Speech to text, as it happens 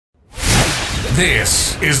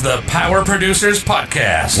This is the Power Producers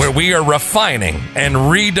Podcast, where we are refining and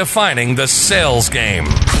redefining the sales game.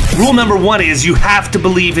 Rule number one is you have to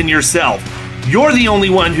believe in yourself. You're the only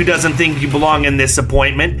one who doesn't think you belong in this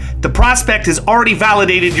appointment. The prospect has already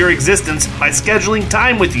validated your existence by scheduling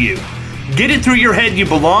time with you. Get it through your head you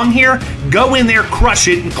belong here, go in there, crush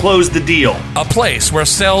it, and close the deal. A place where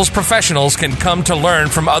sales professionals can come to learn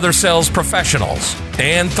from other sales professionals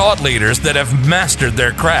and thought leaders that have mastered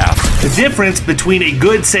their craft. The difference between a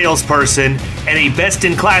good salesperson and a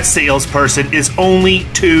best-in-class salesperson is only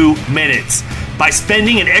 2 minutes. By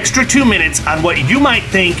spending an extra 2 minutes on what you might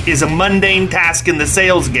think is a mundane task in the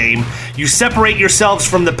sales game, you separate yourselves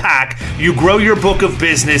from the pack, you grow your book of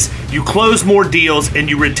business, you close more deals, and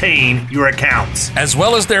you retain your accounts. As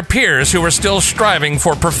well as their peers who are still striving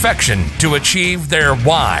for perfection to achieve their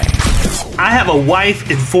why. I have a wife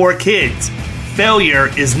and 4 kids. Failure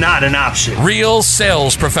is not an option. Real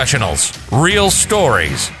sales professionals, real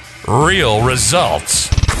stories, real results.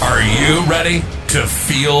 Are you ready to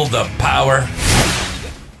feel the power?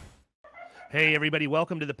 Hey, everybody.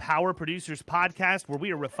 Welcome to the Power Producers Podcast, where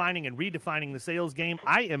we are refining and redefining the sales game.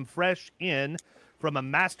 I am fresh in from a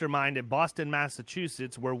mastermind in Boston,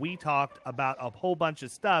 Massachusetts, where we talked about a whole bunch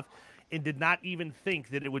of stuff and did not even think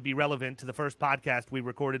that it would be relevant to the first podcast we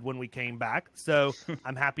recorded when we came back. So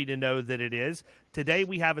I'm happy to know that it is. Today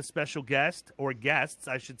we have a special guest, or guests,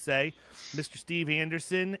 I should say, Mr. Steve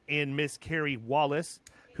Anderson and Miss Carey Wallace,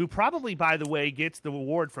 who probably, by the way, gets the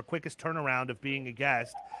award for quickest turnaround of being a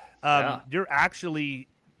guest. You're actually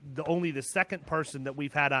only the second person that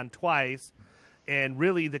we've had on twice, and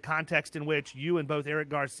really the context in which you and both Eric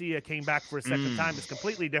Garcia came back for a second time is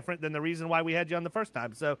completely different than the reason why we had you on the first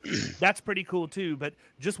time. So that's pretty cool too, but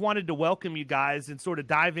just wanted to welcome you guys and sort of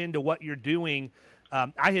dive into what you're doing.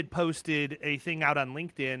 I had posted a thing out on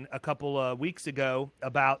LinkedIn a couple of weeks ago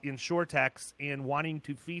about InsurTechs and wanting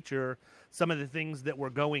to feature some of the things that were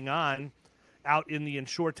going on out in the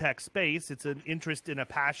InsurTech space. It's an interest and a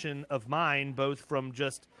passion of mine, both from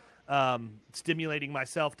just stimulating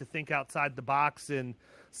myself to think outside the box and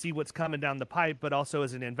see what's coming down the pipe, but also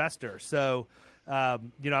as an investor. So,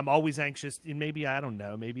 I'm always anxious, and maybe, I don't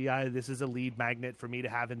know, this is a lead magnet for me to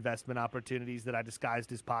have investment opportunities that I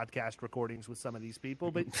disguised as podcast recordings with some of these people,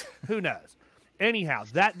 but who knows? Anyhow,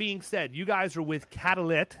 that being said, you guys are with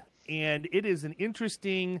Catalyit, and it is an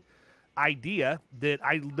interesting idea that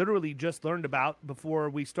I literally just learned about before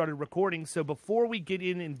we started recording. So before we get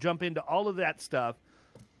in and jump into all of that stuff,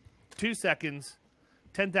 2 seconds,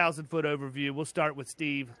 10,000-foot overview. We'll start with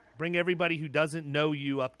Steve. Bring everybody who doesn't know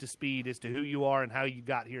you up to speed as to who you are and how you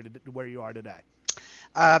got here to where you are today.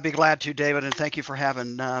 I'd be glad to, David, and thank you for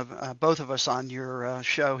having both of us on your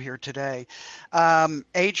show here today.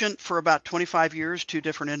 Agent for about 25 years, 2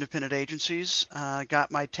 different independent agencies. Got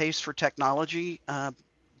my taste for technology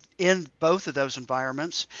in both of those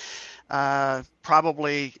environments.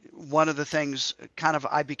 Probably one of the things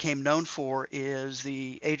I became known for is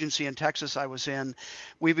the agency in Texas I was in.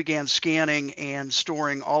 We began scanning and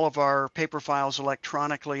storing all of our paper files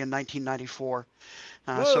electronically in 1994.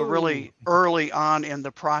 So really early on in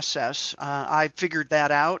the process, I figured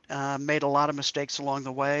that out, made a lot of mistakes along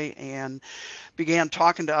the way, and began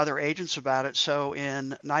talking to other agents about it. So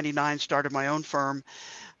in 99, started my own firm.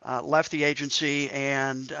 Left the agency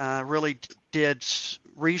and really did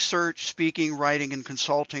research, speaking, writing, and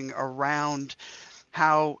consulting around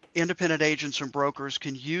how independent agents and brokers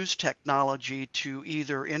can use technology to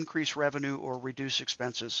either increase revenue or reduce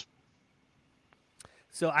expenses.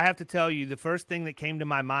 So I have to tell you, the first thing that came to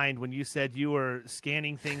my mind when you said you were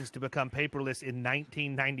scanning things to become paperless in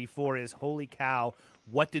 1994 is, holy cow,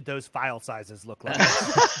 what did those file sizes look like?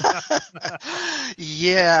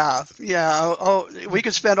 Yeah. Oh, we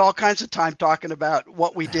could spend all kinds of time talking about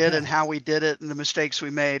what we did and how we did it and the mistakes we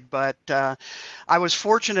made. But I was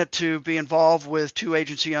fortunate to be involved with 2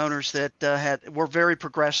 agency owners that were very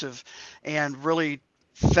progressive and really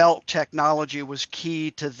felt technology was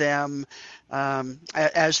key to them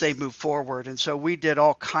as they move forward. And so we did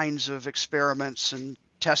all kinds of experiments and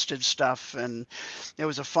tested stuff, and it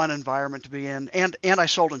was a fun environment to be in. And I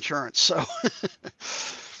sold insurance. So,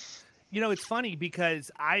 it's funny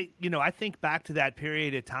because I think back to that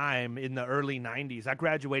period of time in the early 90s. I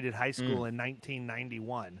graduated high school in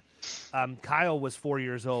 1991. Kyle was 4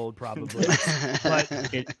 years old probably, but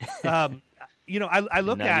I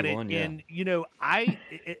look at it and,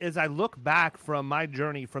 as I look back from my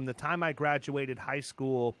journey from the time I graduated high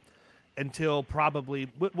school until probably,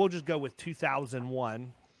 we'll just go with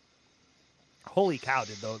 2001. Holy cow,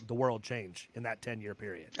 did the world change in that 10-year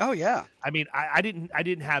period. Oh, yeah. I mean, I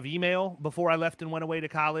didn't have email before I left and went away to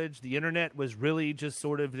college. The internet was really just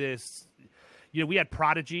sort of this, we had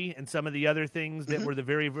Prodigy and some of the other things that were the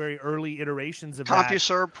very, very early iterations of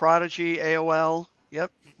CompuServe, Prodigy, AOL.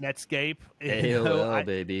 Yep. Netscape. AOL,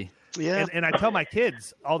 baby. Yeah. And I tell my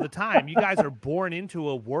kids all the time, you guys are born into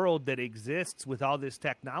a world that exists with all this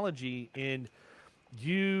technology, and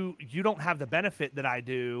you don't have the benefit that I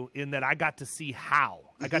do in that I got to see how.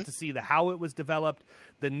 I got to see how it was developed,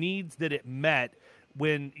 the needs that it met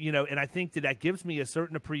when, and I think that gives me a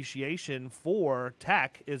certain appreciation for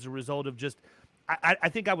tech as a result of just, I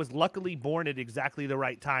think I was luckily born at exactly the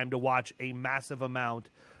right time to watch a massive amount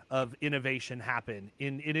of innovation happen.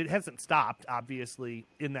 And it hasn't stopped, obviously,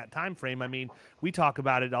 in that time frame. I mean, we talk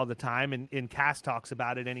about it all the time, and Cass talks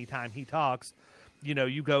about it anytime he talks.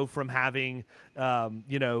 You go from having, a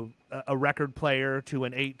record player to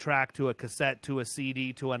an 8-track to a cassette to a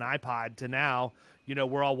CD to an iPod to now,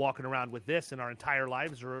 we're all walking around with this, and our entire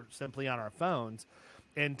lives are simply on our phones.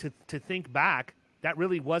 And to think back, that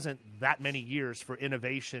really wasn't that many years for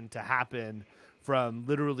innovation to happen from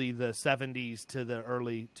literally the 70s to the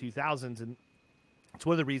early 2000s. And it's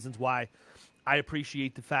one of the reasons why I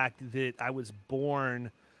appreciate the fact that I was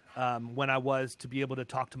born when I was to be able to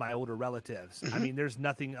talk to my older relatives. I mean, there's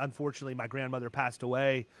nothing, unfortunately, my grandmother passed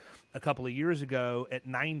away a couple of years ago at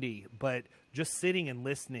 90, but just sitting and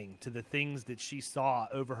listening to the things that she saw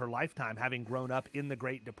over her lifetime, having grown up in the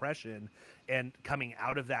Great Depression and coming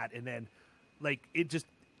out of that. And then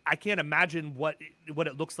I can't imagine what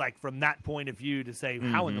it looks like from that point of view to say,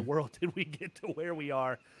 how in the world did we get to where we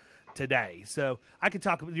are today? So I could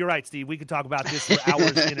talk. You're right, Steve. We could talk about this for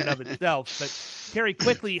hours in and of itself. But Carey,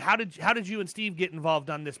 quickly, how did you and Steve get involved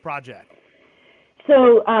on this project?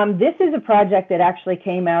 So this is a project that actually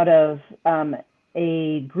came out of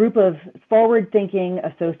a group of forward-thinking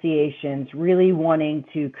associations really wanting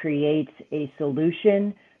to create a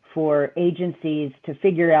solution for agencies to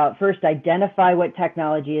figure out, first, identify what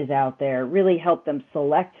technology is out there, really help them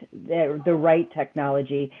select the right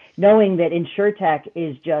technology, knowing that InsurTech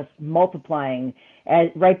is just multiplying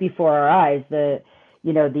right before our eyes. The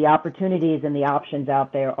opportunities and the options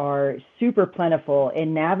out there are super plentiful,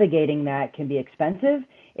 and navigating that can be expensive.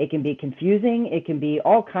 It can be confusing. It can be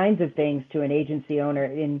all kinds of things to an agency owner.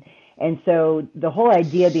 And so the whole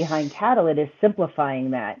idea behind Catalyit is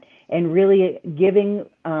simplifying that and really giving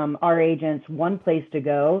our agents one place to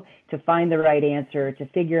go to find the right answer, to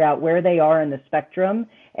figure out where they are in the spectrum,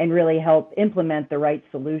 and really help implement the right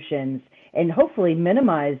solutions and hopefully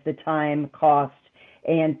minimize the time, cost,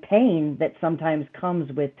 and pain that sometimes comes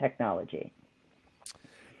with technology.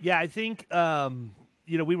 Yeah, I think,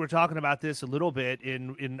 we were talking about this a little bit,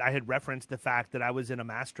 and I had referenced the fact that I was in a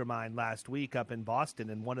mastermind last week up in Boston,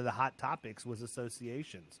 and one of the hot topics was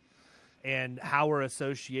associations. And how are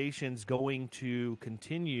associations going to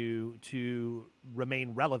continue to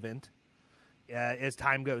remain relevant as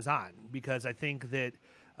time goes on? Because I think that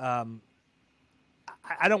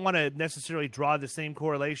I don't want to necessarily draw the same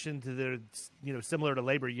correlation to the, similar to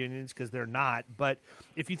labor unions, because they're not. But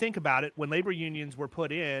if you think about it, when labor unions were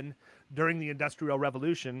put in during the Industrial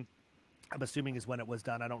Revolution, I'm assuming is when it was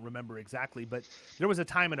done. I don't remember exactly, but there was a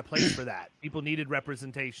time and a place for that. People needed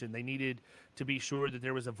representation. They needed to be sure that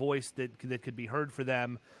there was a voice that could be heard for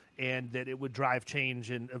them, and that it would drive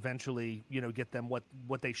change and eventually, get them what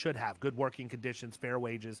they should have: good working conditions, fair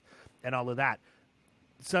wages, and all of that.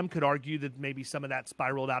 Some could argue that maybe some of that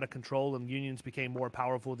spiraled out of control and unions became more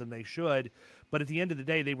powerful than they should. But at the end of the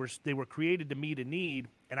day, they were created to meet a need,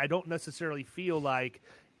 and I don't necessarily feel like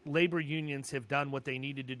labor unions have done what they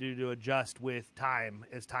needed to do to adjust with time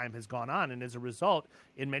as time has gone on, and as a result,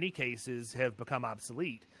 in many cases, have become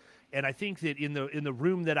obsolete. And I think that in the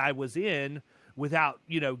room that I was in, without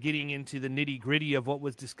getting into the nitty gritty of what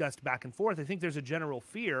was discussed back and forth, I think there's a general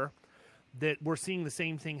fear that we're seeing the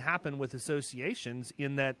same thing happen with associations,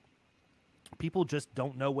 in that people just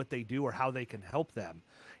don't know what they do or how they can help them.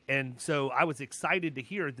 And so I was excited to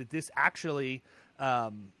hear that this actually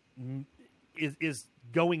is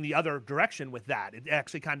going the other direction with that. It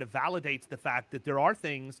actually kind of validates the fact that there are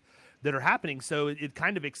things that are happening. So it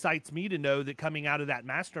kind of excites me to know that coming out of that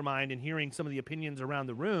mastermind and hearing some of the opinions around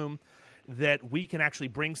the room, that we can actually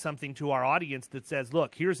bring something to our audience that says,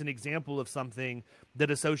 look, here's an example of something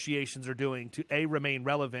that associations are doing to A, remain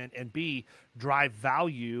relevant, and B, drive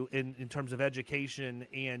value in terms of education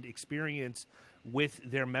and experience with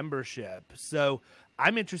their membership. So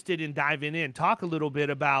I'm interested in diving in, talk a little bit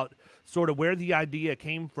about sort of where the idea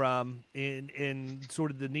came from in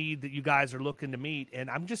sort of the need that you guys are looking to meet. And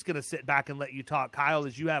I'm just going to sit back and let you talk. Kyle,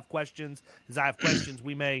 as you have questions, as I have questions,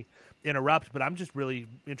 we may interrupt, but I'm just really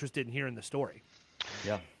interested in hearing the story.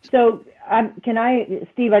 Yeah. So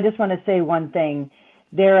Steve, I just want to say one thing.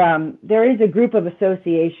 there is a group of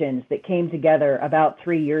associations that came together about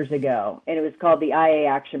 3 years ago, and it was called the IA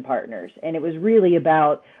Action Partners. And it was really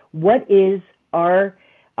about what is our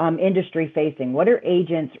industry facing? What are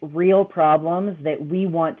agents' real problems that we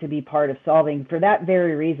want to be part of solving? For that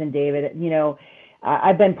very reason, David,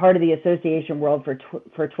 I've been part of the association world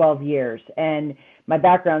for 12 years, and my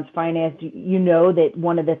background's finance. You know that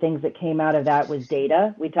one of the things that came out of that was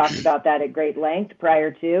data. We talked about that at great length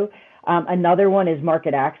prior to. Another one is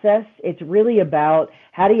market access. It's really about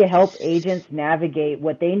how do you help agents navigate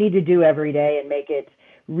what they need to do every day and make it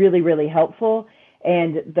really, really helpful.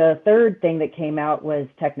 And the third thing that came out was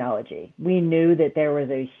technology. We knew that there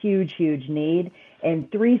was a huge, huge need,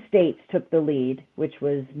 and 3 states took the lead, which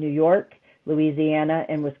was New York, Louisiana,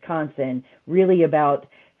 and Wisconsin, really about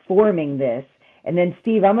forming this. And then,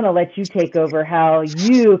 Steve, I'm going to let you take over how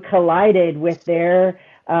you collided with their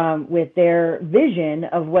vision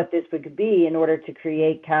of what this would be in order to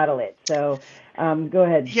create Catalyit. So go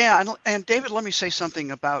ahead. Yeah, and David, let me say something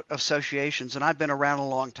about associations. And I've been around a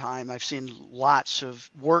long time. I've seen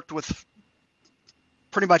worked with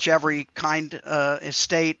pretty much every kind of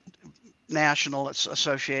state, national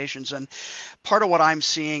associations. And part of what I'm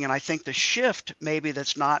seeing, and I think the shift maybe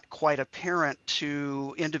that's not quite apparent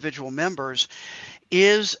to individual members,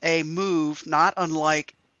 is a move not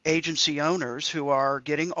unlike agency owners who are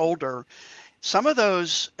getting older. Some of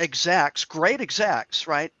those execs, great execs,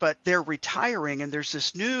 right? But they're retiring, and there's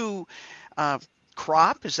this new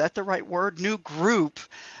crop, is that the right word? New group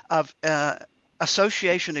of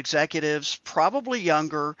association executives, probably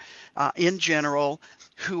younger in general,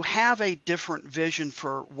 who have a different vision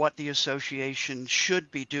for what the association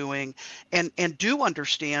should be doing, and do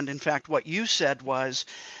understand, in fact, what you said was,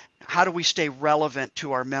 how do we stay relevant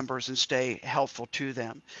to our members and stay helpful to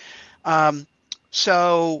them?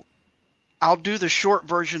 So I'll do the short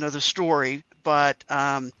version of the story, but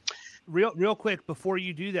real quick before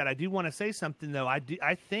you do that, I do want to say something though.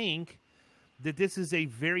 I think that this is a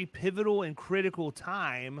very pivotal and critical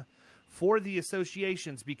time for the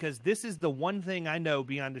associations, because this is the one thing I know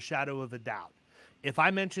beyond a shadow of a doubt. If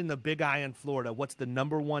I mention the Big I in Florida, what's the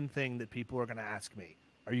number one thing that people are going to ask me?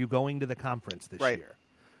 Are you going to the conference this year?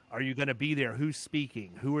 Are you going to be there? Who's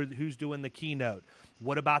speaking? Who's doing the keynote?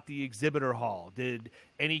 What about the exhibitor hall? Did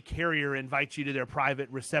any carrier invite you to their private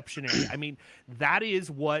reception area? I mean, that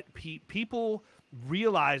is what people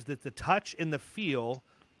realize, that the touch and the feel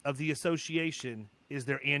of the association is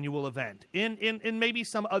their annual event, and maybe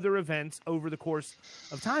some other events over the course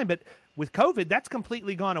of time. But with COVID, that's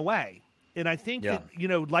completely gone away. And I think that,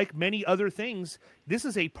 like many other things, this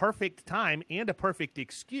is a perfect time and a perfect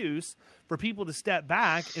excuse for people to step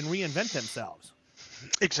back and reinvent themselves.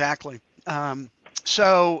 Exactly.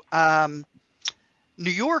 So New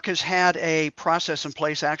York has had a process in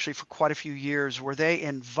place actually for quite a few years where they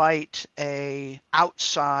invite a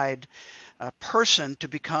outside person to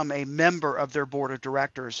become a member of their board of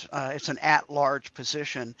directors. It's an at-large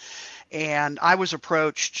position. And I was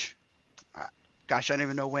approached, I don't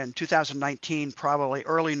even know when, 2019, probably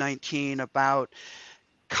early 19, about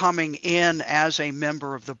coming in as a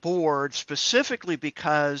member of the board, specifically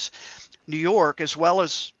because New York, as well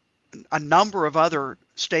as a number of other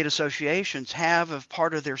state associations, have as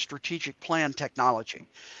part of their strategic plan technology.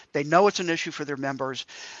 They know it's an issue for their members.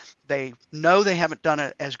 They know they haven't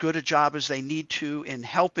done as good a job as they need to in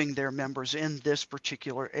helping their members in this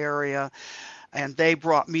particular area. And they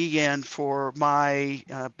brought me in for my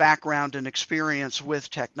background and experience with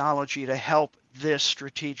technology to help this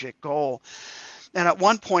strategic goal. And at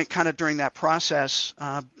one point, kind of during that process,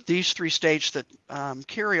 these 3 states that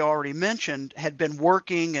Carey already mentioned had been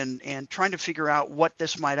working and trying to figure out what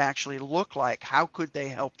this might actually look like. How could they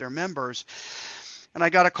help their members? And I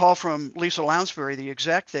got a call from Lisa Lounsbury, the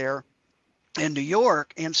exec there in New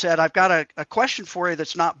York, and said, I've got a question for you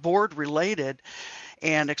that's not board related,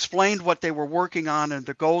 and explained what they were working on and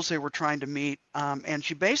the goals they were trying to meet. And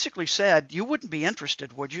she basically said, you wouldn't be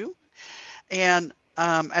interested, would you? And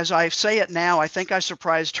as I say it now, I think I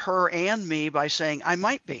surprised her and me by saying I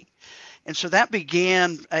might be. And so that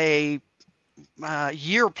began a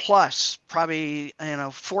year plus, probably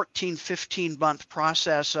 14, 15-month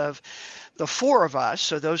process of the 4 of us,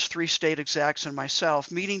 so those 3 state execs and myself,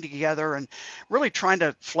 meeting together and really trying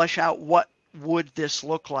to flesh out what would this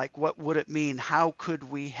look like? What would it mean? How could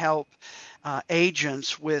we help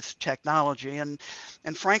agents with technology? And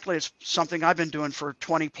frankly, it's something I've been doing for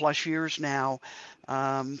 20 plus years now,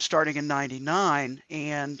 starting in '99.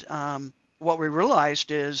 And what we realized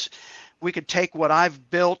is we could take what I've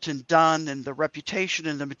built and done and the reputation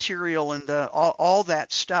and the material and all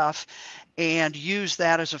that stuff and use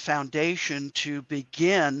that as a foundation to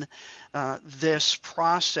begin this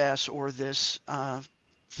process, or this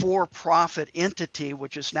for-profit entity,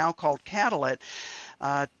 which is now called Catalyit,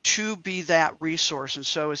 to be that resource. And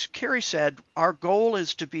so, as Carey said, our goal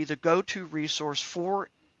is to be the go-to resource for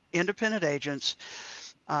independent agents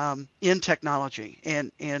in technology.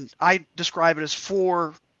 And I describe it as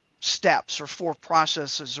 4 steps, or 4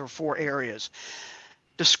 processes, or 4 areas.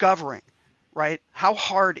 Discovering, right? How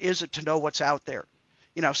hard is it to know what's out there?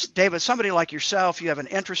 You know, David, somebody like yourself, you have an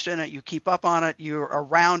interest in it, you keep up on it, you're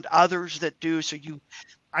around others that do, so you...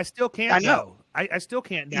 I still can't. I know. I still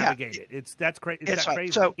can't navigate it. That's crazy. It's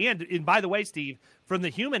crazy. So, and by the way, Steve, from the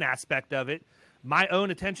human aspect of it, my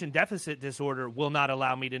own attention deficit disorder will not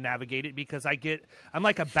allow me to navigate it, because I'm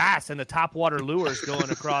like a bass in the topwater lures going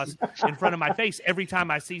across in front of my face. Every time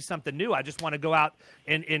I see something new, I just want to go out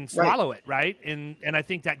and swallow it, right? And I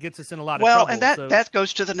think that gets us in a lot of trouble. Well, and that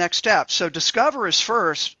goes to the next step. So discover is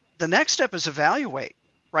first. The next step is evaluate,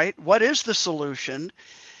 right? What is the solution?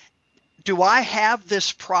 Do I have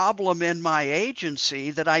this problem in my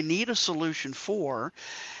agency that I need a solution for?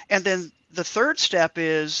 And then the third step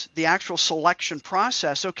is the actual selection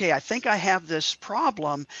process. Okay, I think I have this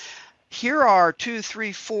problem. Here are 2,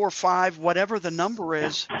 3, 4, 5, whatever the number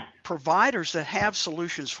is, providers that have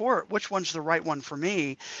solutions for it. Which one's the right one for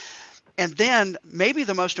me? And then maybe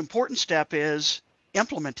the most important step is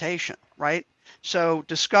implementation, right? So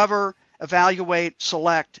discover, evaluate,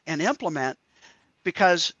 select, and implement,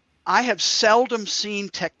 because I have seldom seen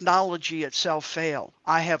technology itself fail.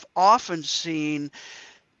 I have often seen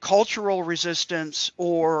cultural resistance,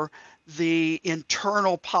 or the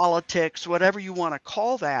internal politics, whatever you want to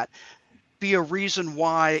call that, be a reason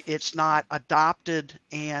why it's not adopted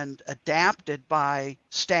and adapted by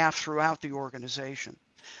staff throughout the organization.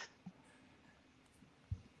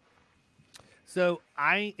 So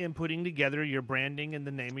I am putting together your branding and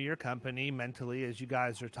the name of your company mentally as you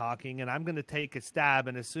guys are talking, and I'm going to take a stab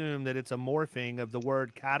and assume that it's a morphing of the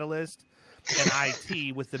word catalyst and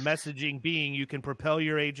IT, with the messaging being you can propel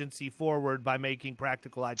your agency forward by making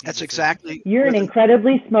practical IT That's decisions. Exactly. You're an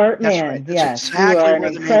incredibly smart man. That's right. That's yes, exactly you are where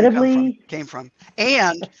an the incredibly name came from.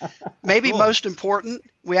 And maybe Cool. most important,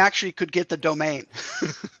 we actually could get the domain.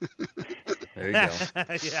 There you go.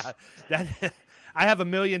 Yeah, I have $1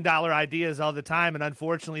 million ideas all the time, and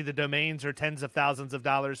unfortunately, the domains are tens of thousands of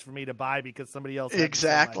dollars for me to buy because somebody else had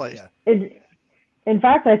Exactly. the same idea. In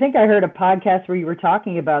fact, I think I heard a podcast where you were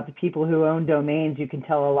talking about the people who own domains. You can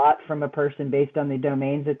tell a lot from a person based on the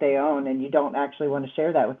domains that they own, and you don't actually want to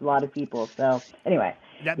share that with a lot of people. So anyway.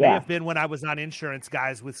 That may have been when I was on Insurance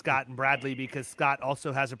Guys with Scott and Bradley, because Scott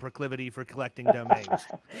also has a proclivity for collecting domains.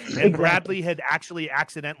 And Bradley had actually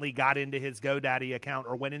accidentally got into his GoDaddy account,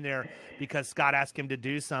 or went in there because Scott asked him to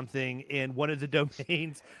do something, and one of the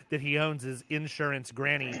domains that he owns is Insurance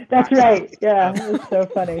Granny. That's right. Yeah, it's so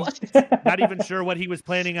funny. Not even sure what he was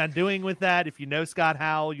planning on doing with that. If you know Scott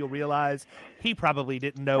Howell, you'll realize he probably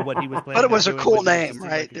didn't know what he was planning on doing. But it was a cool with it. name,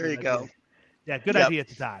 right? There you go. Yeah, good idea at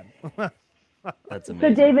the time. That's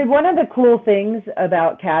amazing. So, David, one of the cool things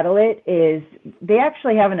about Catalyit is they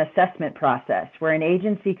actually have an assessment process where an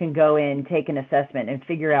agency can go in, take an assessment, and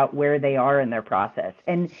figure out where they are in their process.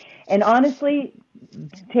 And honestly,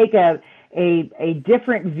 take a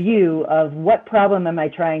different view of what problem am I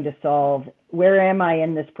trying to solve? Where am I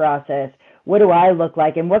in this process? What do I look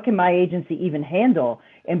like? And what can my agency even handle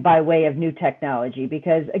in by way of new technology?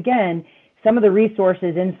 Because, again, some of the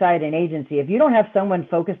resources inside an agency, if you don't have someone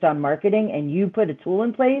focused on marketing and you put a tool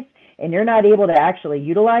in place and you're not able to actually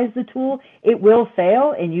utilize the tool, it will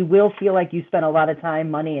fail, and you will feel like you spent a lot of time,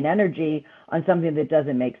 money, and energy on something that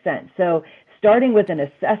doesn't make sense. So starting with an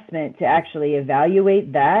assessment to actually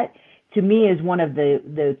evaluate that, to me, is one of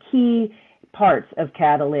the key parts of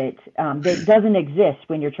Catalyit that doesn't exist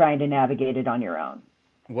when you're trying to navigate it on your own.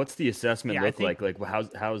 What's the assessment look like? Like,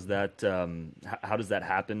 how's that? How does that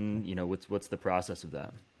happen? You know, what's the process of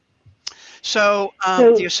that? So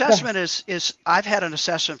the assessment is I've had an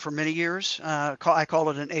assessment for many years. I call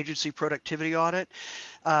it an agency productivity audit.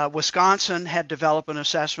 Wisconsin had developed an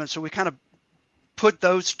assessment, so we kind of put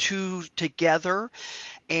those two together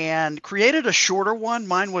and created a shorter one.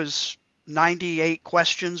 Mine was 98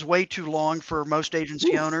 questions, way too long for most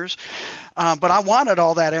agency owners, but I wanted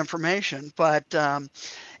all that information. But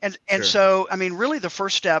sure. So, I mean, really the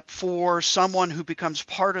first step for someone who becomes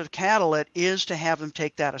part of Catalyit is to have them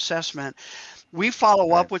take that assessment. We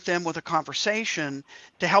follow up with them with a conversation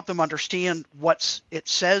to help them understand what it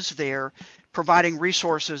says there, providing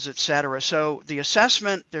resources, et cetera. So the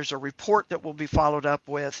assessment, there's a report that will be followed up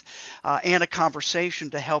with, and a conversation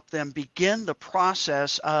to help them begin the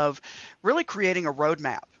process of really creating a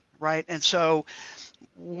roadmap, right? And so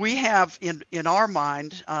we have in our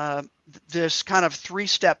mind this kind of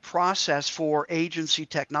 3-step process for agency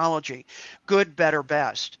technology: good, better,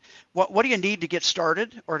 best. What do you need to get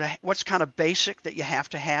started, or what's kind of basic that you have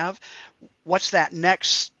to have? What's that next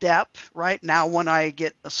step, right? Now, when I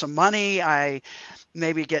get some money, I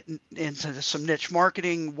maybe get into some niche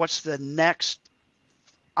marketing. What's the next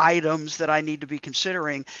items that I need to be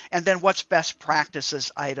considering? And then what's best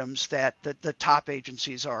practices items that the top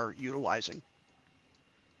agencies are utilizing?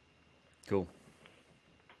 Cool.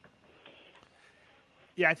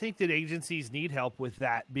 Yeah, I think that agencies need help with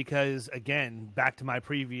that because, again, back to my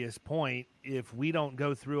previous point, if we don't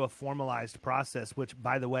go through a formalized process, which,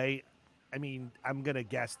 by the way, I mean, I'm going to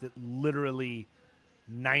guess that literally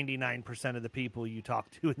 99% of the people you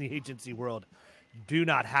talk to in the agency world do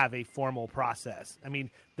not have a formal process. I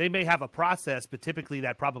mean, they may have a process, but typically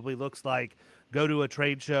that probably looks like go to a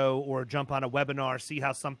trade show or jump on a webinar, see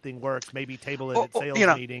how something works, maybe table it at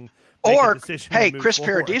sales meeting. Or, hey, Chris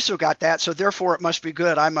Paradiso got that, so therefore it must be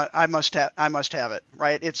good. I must have it,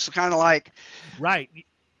 right? It's kind of like, right.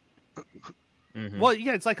 Mm-hmm. Well,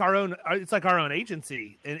 yeah, it's like our own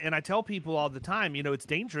agency, and I tell people all the time, you know, it's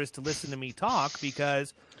dangerous to listen to me talk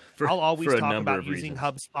because I'll always talk about using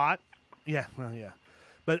HubSpot. Yeah, well, yeah.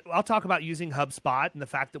 But I'll talk about using HubSpot and the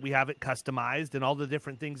fact that we have it customized and all the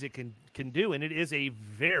different things it can do. And it is a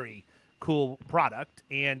very cool product,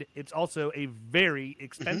 and it's also a very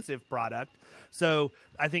expensive product. So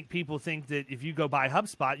I think people think that if you go buy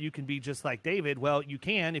HubSpot, you can be just like David. Well, you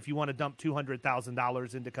can if you want to dump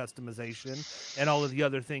 $200,000 into customization and all of the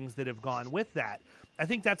other things that have gone with that. I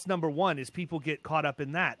think that's number one, is people get caught up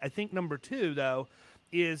in that. I think number two, though,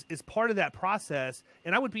 is part of that process,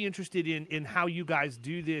 and I would be interested in how you guys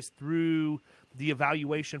do this through the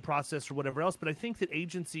evaluation process or whatever else, but I think that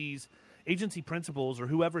agency principals or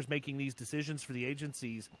whoever's making these decisions for the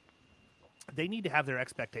agencies, they need to have their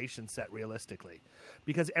expectations set realistically,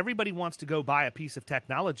 because everybody wants to go buy a piece of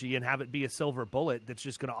technology and have it be a silver bullet that's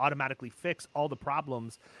just going to automatically fix all the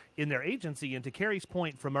problems in their agency. And to Carey's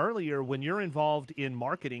point from earlier, when you're involved in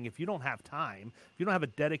marketing, if you don't have time, if you don't have a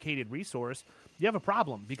dedicated resource, you have a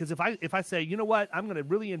problem. Because if I say, you know what, I'm going to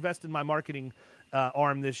really invest in my marketing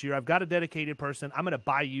arm this year, I've got a dedicated person, I'm going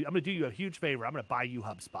to do you a huge favor, I'm going to buy you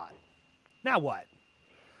HubSpot. Now what?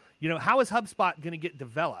 You know, how is HubSpot going to get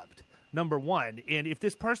developed? Number one. And if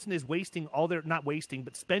this person is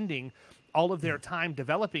spending all of their time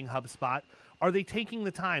developing HubSpot, are they taking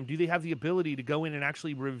the time? Do they have the ability to go in and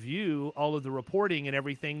actually review all of the reporting and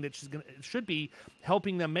everything that should be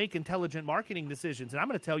helping them make intelligent marketing decisions? And I'm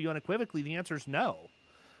going to tell you unequivocally, the answer is no.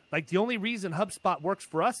 Like, the only reason HubSpot works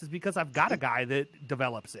for us is because I've got a guy that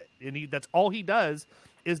develops it, and that's all he does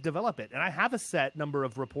is develop it. And I have a set number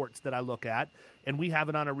of reports that I look at, and we have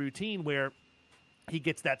it on a routine where he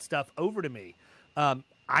gets that stuff over to me.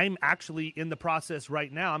 I'm actually in the process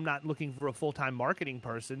right now. I'm not looking for a full-time marketing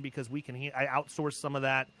person because I outsource some of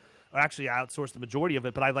that. Or actually, I outsource the majority of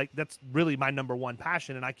it, but that's really my number one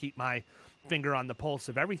passion, and I keep my finger on the pulse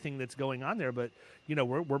of everything that's going on there. But, you know,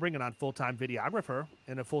 we're bringing on full-time videographer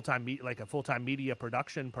and a full-time media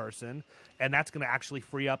production person, and that's going to actually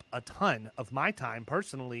free up a ton of my time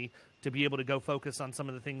personally to be able to go focus on some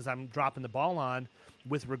of the things I'm dropping the ball on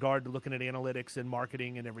with regard to looking at analytics and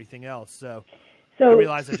marketing and everything else. So I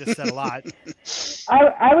realize I just said a lot.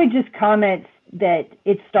 I would just comment that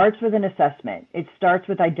it starts with an assessment. It starts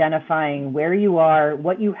with identifying where you are,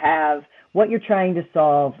 what you have, what you're trying to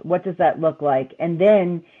solve, what does that look like? And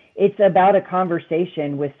then it's about a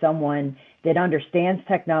conversation with someone that understands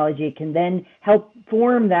technology, can then help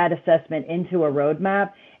form that assessment into a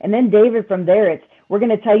roadmap. And then, David, from there, we're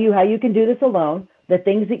going to tell you how you can do this alone, the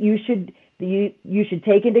things that you should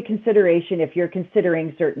take into consideration if you're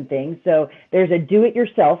considering certain things. So there's a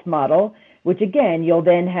do-it-yourself model, which, again, you'll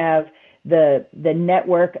then have the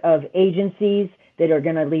network of agencies that are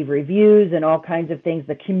going to leave reviews and all kinds of things,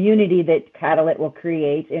 the community that Catalyit will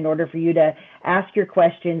create in order for you to ask your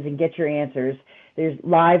questions and get your answers. There's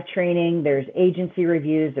live training, there's agency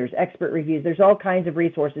reviews, there's expert reviews, there's all kinds of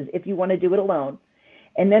resources if you want to do it alone.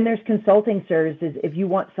 And then there's consulting services if you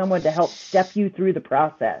want someone to help step you through the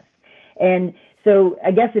process. And so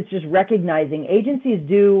I guess it's just recognizing agencies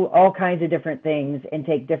do all kinds of different things and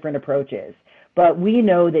take different approaches. But we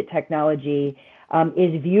know that technology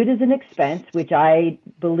is viewed as an expense, which I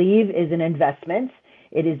believe is an investment.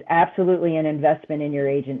 It is absolutely an investment in your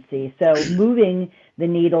agency. So moving the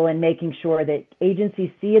needle and making sure that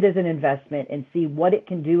agencies see it as an investment and see what it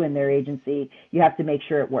can do in their agency, you have to make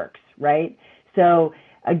sure it works, right? So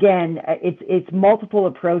again, it's multiple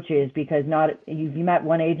approaches, because not you met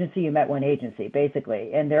one agency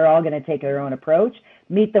basically, and they're all going to take their own approach.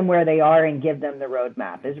 Meet them where they are and give them the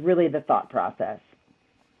roadmap is really the thought process.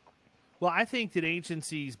 Well, I think that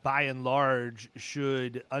agencies, by and large,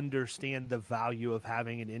 should understand the value of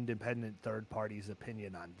having an independent third party's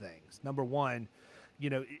opinion on things. Number one,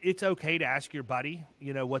 it's okay to ask your buddy,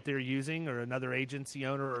 what they're using, or another agency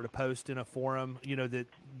owner, or to post in a forum,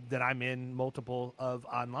 that I'm in multiple of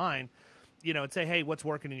online, and say, hey, what's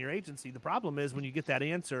working in your agency? The problem is when you get that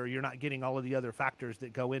answer, you're not getting all of the other factors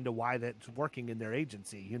that go into why that's working in their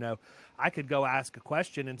agency. I could go ask a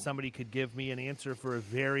question and somebody could give me an answer for a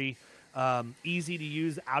very easy to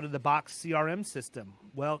use out of the box CRM system.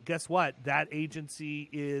 Well, guess what? That agency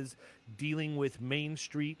is dealing with Main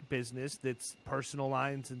Street business that's personal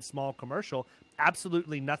lines and small commercial.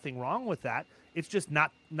 Absolutely nothing wrong with that. It's just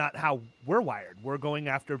not how we're wired. We're going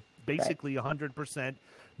after basically 100%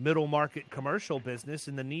 middle market commercial business,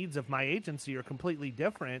 and the needs of my agency are completely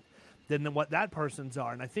different than what that person's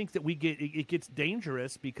are. And I think that it gets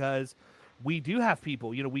dangerous because we do have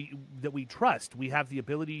people, that we trust. We have the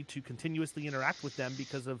ability to continuously interact with them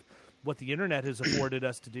because of what the internet has afforded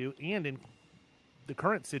us to do. And in the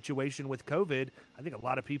current situation with COVID, I think a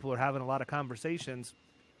lot of people are having a lot of conversations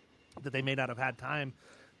that they may not have had time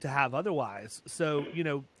to have otherwise. So,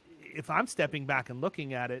 if I'm stepping back and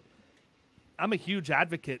looking at it, I'm a huge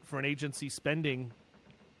advocate for an agency spending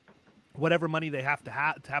whatever money they have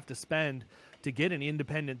to spend to get an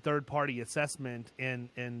independent third-party assessment and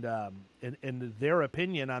their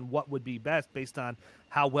opinion on what would be best based on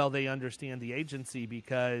how well they understand the agency,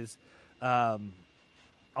 because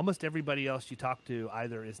almost everybody else you talk to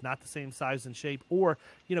either is not the same size and shape, or,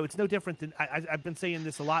 it's no different than, I've been saying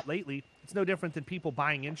this a lot lately, it's no different than people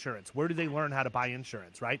buying insurance. Where do they learn how to buy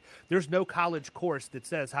insurance, right? There's no college course that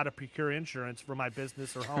says how to procure insurance for my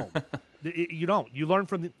business or home. You don't. You learn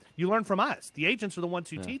from us. The agents are the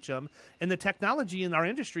ones who teach them, and the technology in our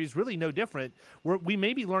industry is really no different. We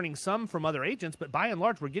may be learning some from other agents, but by and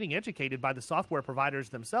large, we're getting educated by the software providers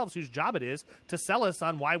themselves, whose job it is to sell us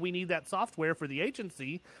on why we need that software for the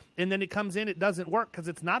agency. And then it comes in, it doesn't work because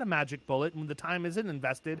it's not a magic bullet, and the time isn't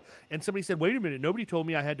invested. And somebody said, "Wait a minute, nobody told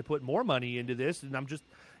me I had to put more money into this," and I'm just.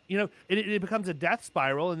 It becomes a death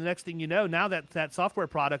spiral, and the next thing you know, now that software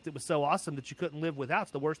product that was so awesome that you couldn't live without,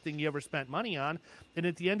 it's the worst thing you ever spent money on. And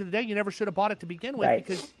at the end of the day, you never should have bought it to begin with,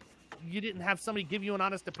 because you didn't have somebody give you an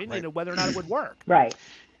honest opinion of whether or not it would work. Right.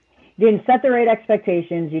 You didn't set the right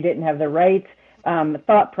expectations. You didn't have the right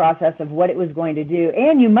thought process of what it was going to do.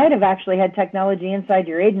 And you might have actually had technology inside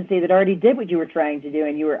your agency that already did what you were trying to do,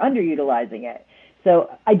 and you were underutilizing it.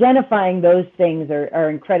 So identifying those things are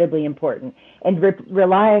incredibly important, and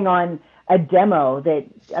relying on a demo that,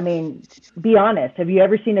 be honest, have you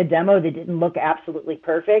ever seen a demo that didn't look absolutely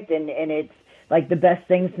perfect and it's like the best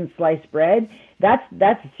thing since sliced bread? That's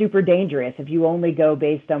super dangerous if you only go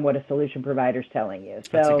based on what a solution provider's telling you.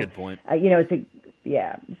 So, that's a good point.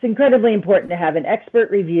 It's incredibly important to have an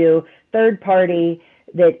expert review, third party,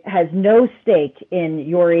 that has no stake in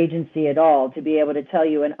your agency at all, to be able to tell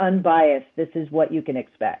you an unbiased, this is what you can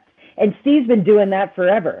expect. And Steve's been doing that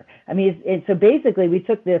forever. So basically we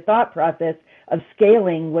took the thought process of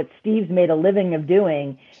scaling what Steve's made a living of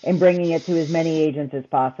doing and bringing it to as many agents as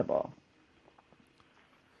possible.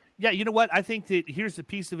 Yeah, you know what? I think that here's a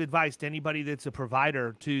piece of advice to anybody that's a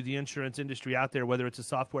provider to the insurance industry out there, whether it's a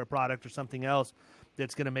software product or something else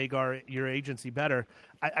that's going to make your agency better.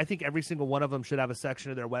 I think every single one of them should have a section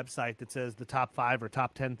of their website that says the top 5 or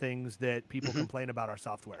top 10 things that people complain about our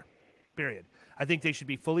software, period. I think they should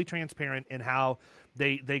be fully transparent in how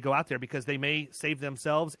they go out there, because they may save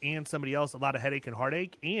themselves and somebody else a lot of headache and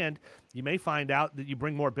heartache, and you may find out that you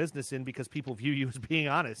bring more business in because people view you as being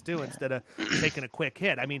honest too, instead of taking a quick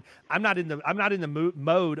hit. I'm not in the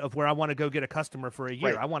mode of where I want to go get a customer for a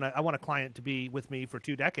year. Right. I want a client to be with me for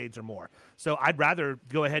 2 decades or more. So I'd rather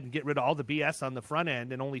go ahead and get rid of all the BS on the front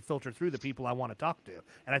end and only filter through the people I want to talk to.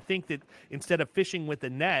 And I think that instead of fishing with the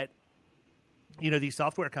net, these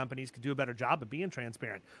software companies could do a better job of being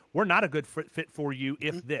transparent. We're not a good fit for you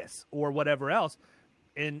if this or whatever else.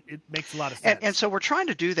 And it makes a lot of sense. And so we're trying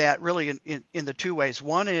to do that really in the 2 ways.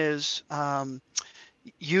 One is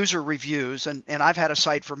user reviews. And I've had a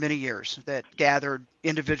site for many years that gathered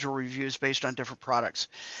individual reviews based on different products.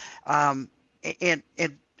 And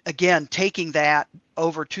again, taking that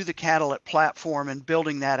over to the Catalyit platform and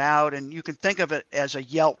building that out. And you can think of it as a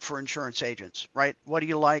Yelp for insurance agents, right? What do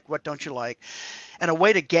you like? What don't you like? And a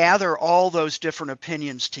way to gather all those different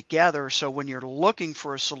opinions together. So when you're looking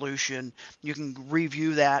for a solution, you can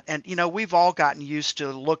review that. And, we've all gotten used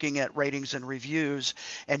to looking at ratings and reviews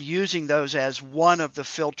and using those as one of the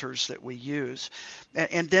filters that we use.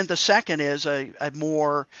 And then the second is a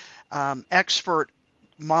more expert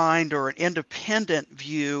mind or an independent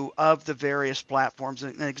view of the various platforms.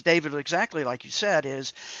 And David, exactly like you said,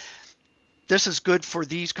 is this is good for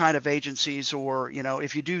these kind of agencies, or,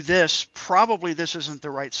 if you do this, probably this isn't the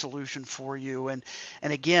right solution for you. And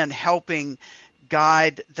again, helping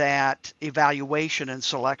guide that evaluation and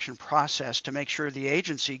selection process to make sure the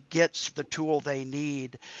agency gets the tool they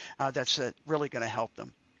need that's really going to help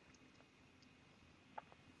them.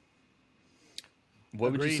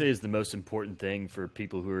 What would you say is the most important thing for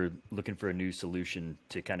people who are looking for a new solution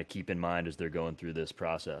to kind of keep in mind as they're going through this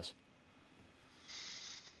process?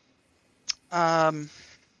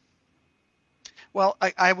 Well,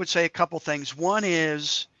 I would say a couple things. One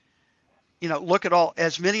is, look at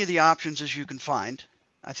as many of the options as you can find,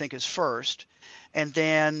 I think, is first. And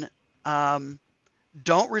then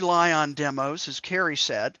don't rely on demos, as Carey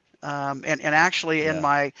said. And actually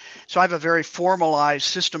so I have a very formalized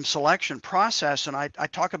system selection process, and I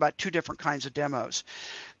talk about two different kinds of demos.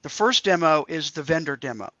 The first demo is the vendor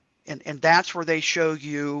demo. And that's where they show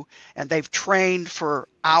you, and they've trained for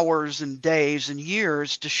hours and days and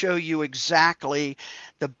years to show you exactly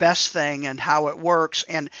the best thing and how it works,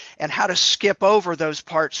 and how to skip over those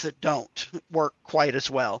parts that don't work quite as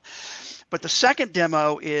well. But the second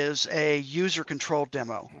demo is a user-controlled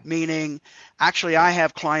demo, meaning actually I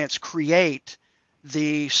have clients create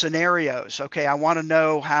the scenarios. Okay, I want to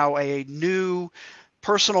know how a new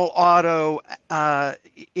personal auto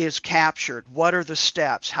is captured. What are the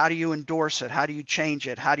steps? How do you endorse it? How do you change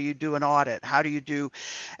it? How do you do an audit? How do you do,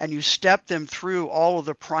 and you step them through all of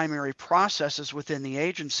the primary processes within the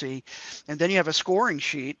agency. And then you have a scoring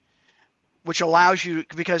sheet, which allows you,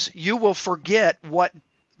 because you will forget what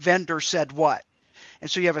vendor said what. And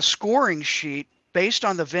so you have a scoring sheet based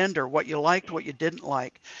on the vendor, what you liked, what you didn't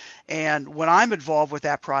like. And when I'm involved with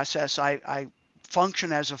that process, I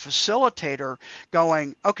function as a facilitator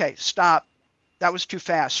going, okay, stop. That was too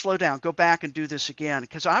fast. Slow down. Go back and do this again.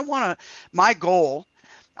 Because my goal,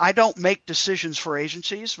 I don't make decisions for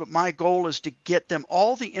agencies, but my goal is to get them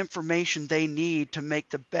all the information they need to make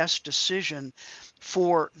the best decision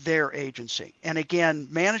for their agency. And again,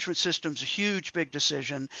 management system's a huge, big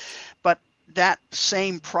decision, but that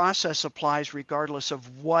same process applies regardless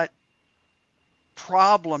of what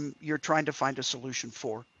problem you're trying to find a solution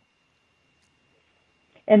for.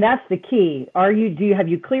 And that's the key. Have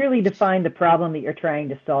you clearly defined the problem that you're trying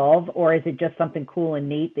to solve, or is it just something cool and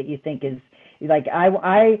neat that you think is like,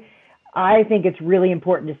 I think it's really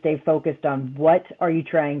important to stay focused on what are you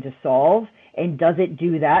trying to solve, and does it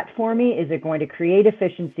do that for me? Is it going to create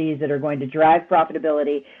efficiencies that are going to drive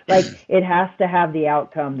profitability? Like, it has to have the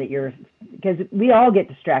outcome that because we all get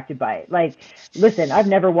distracted by it. Like, listen, I've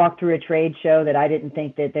never walked through a trade show that I didn't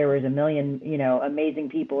think that there was a million, amazing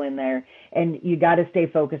people in there. And you got to stay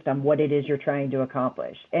focused on what it is you're trying to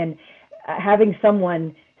accomplish. And having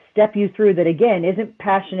someone step you through that, again, isn't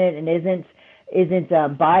passionate and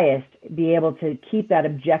isn't biased, be able to keep that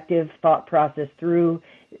objective thought process through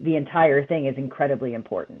the entire thing is incredibly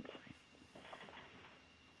important.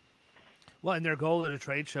 Well, and their goal at a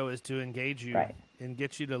trade show is to engage you, right, and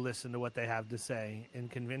get you to listen to what they have to say and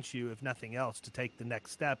convince you, if nothing else, to take the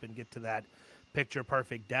next step and get to that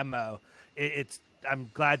picture-perfect demo. I'm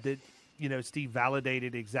glad that, Steve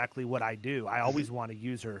validated exactly what I do. I always want a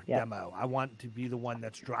user demo. I want to be the one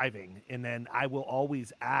that's driving. And then I will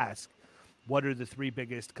always ask, what are the three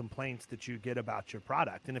biggest complaints that you get about your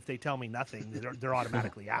product? And if they tell me nothing, they're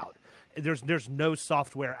automatically out. There's no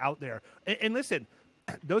software out there. And listen,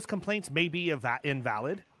 those complaints may be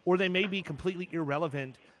invalid, or they may be completely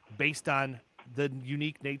irrelevant based on the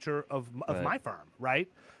unique nature of my firm, right?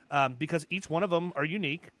 Because each one of them are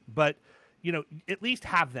unique, but at least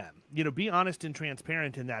have them. Be honest and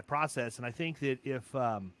transparent in that process. And I think that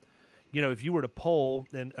if you were to poll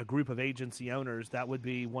a group of agency owners, that would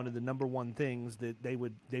be one of the number one things that they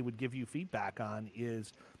would give you feedback on,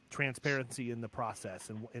 is transparency in the process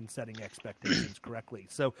and setting expectations correctly.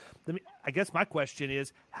 So I guess my question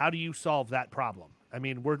is, how do you solve that problem? I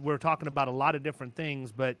mean, we're talking about a lot of different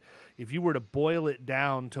things, but if you were to boil it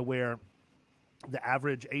down to where the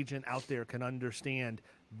average agent out there can understand,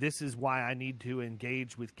 this is why I need to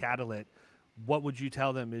engage with Catalyit, what would you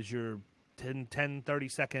tell them is your 10,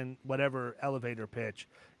 30-second, whatever elevator pitch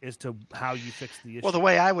as to how you fix the issue. Well, the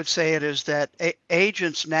way I would say it is that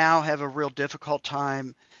agents now have a real difficult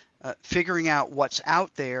time figuring out what's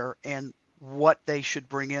out there and what they should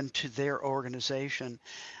bring into their organization.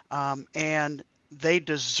 And they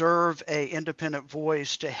deserve a independent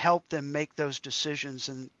voice to help them make those decisions.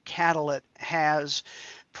 And Catalyit has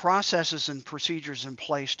processes and procedures in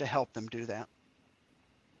place to help them do that.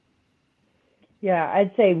 Yeah,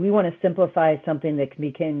 I'd say we want to simplify something that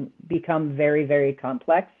can become very, very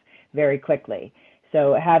complex very quickly.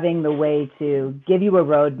 So having the way to give you a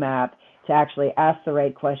roadmap to actually ask the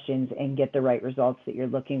right questions and get the right results that you're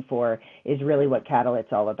looking for is really what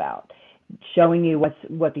Catalyt's all about. Showing you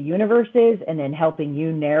what the universe is and then helping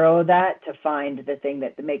you narrow that to find the thing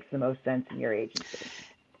that makes the most sense in your agency.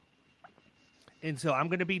 And so I'm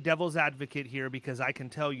going to be devil's advocate here because I can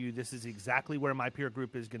tell you this is exactly where my peer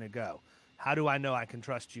group is going to go. How do I know I can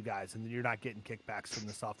trust you guys and you're not getting kickbacks from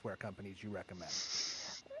the software companies you recommend?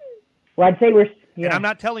 Well, I'd say And I'm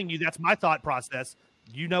not telling you that's my thought process.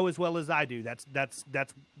 You know as well as I do. That's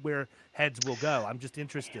where heads will go. I'm just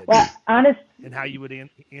interested in how you would.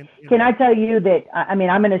 Can I tell you that? I mean,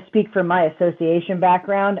 I'm going to speak from my association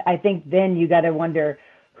background. I think then you got to wonder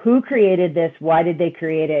who created this, why did they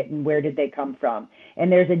create it, and where did they come from?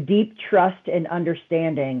 And there's a deep trust and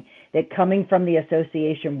understanding that coming from the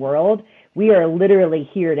association world, we are literally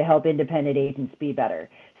here to help independent agents be better.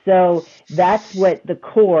 So that's what the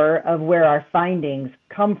core of where our findings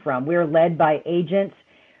come from. We're led by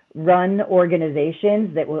agents-run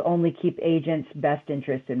organizations that will only keep agents' best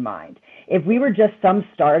interests in mind. If we were just some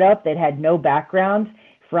startup that had no background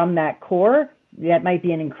from that core, that might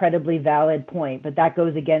be an incredibly valid point, but that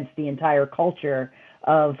goes against the entire culture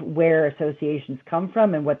of where associations come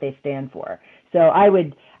from and what they stand for. So I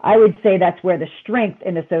would say that's where the strength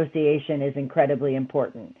in association is incredibly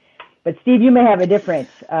important. But Steve, you may have a different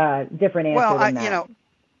answer than that.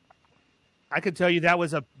 I could tell you that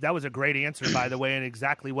was a great answer, by the way, and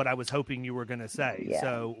exactly what I was hoping you were going to say. Yeah.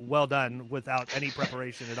 So well done without any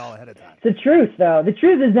preparation at all ahead of time. It's the truth, though. The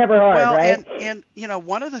truth is never hard, right? And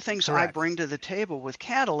one of the things I bring to the table with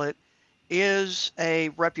Catalyit is a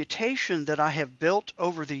reputation that I have built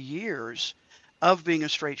over the years of being a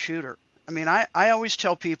straight shooter. I mean, I always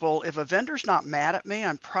tell people if a vendor's not mad at me,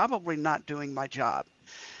 I'm probably not doing my job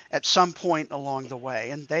at some point along the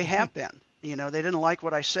way, and they have been. They didn't like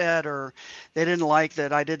what I said, or they didn't like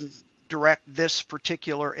that I didn't direct this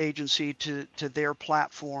particular agency to their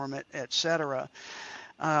platform, et cetera.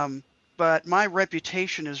 But my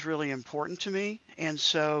reputation is really important to me, and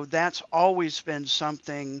so that's always been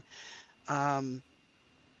something. Believe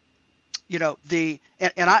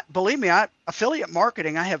me, affiliate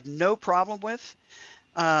marketing I have no problem with,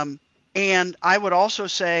 and I would also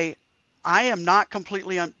say I am not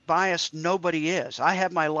completely unbiased. Nobody is. I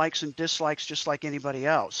have my likes and dislikes just like anybody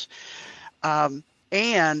else.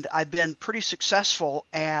 And I've been pretty successful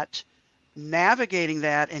at navigating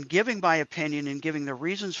that and giving my opinion and giving the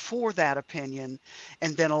reasons for that opinion,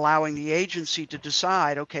 and then allowing the agency to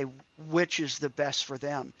decide, okay, which is the best for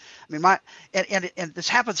them. I mean, and this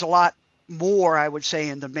happens a lot more, I would say,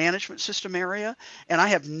 in the management system area. And I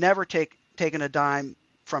have never taken a dime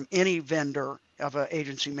from any vendor of an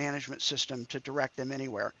agency management system to direct them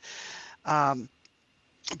anywhere.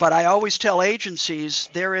 But I always tell agencies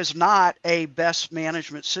there is not a best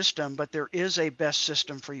management system, but there is a best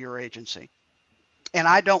system for your agency. And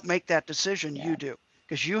I don't make that decision. Yeah. You do,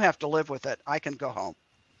 because you have to live with it. I can go home.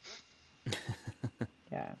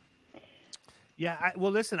 Yeah. Yeah.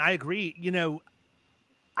 Well, listen, I agree.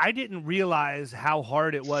 I didn't realize how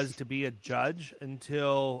hard it was to be a judge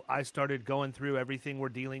until I started going through everything we're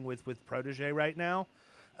dealing with Protégé right now.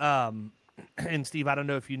 And Steve, I don't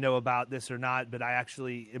know if you know about this or not, but I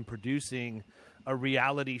actually am producing a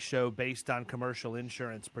reality show based on commercial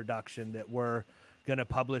insurance production that we're going to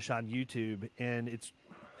publish on YouTube. And it's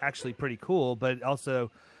actually pretty cool, but also,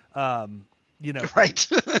 right.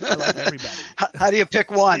 I like everybody. How do you pick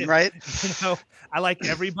one, right? I like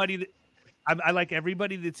everybody I like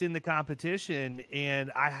everybody that's in the competition,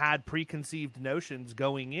 and I had preconceived notions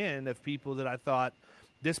going in of people that I thought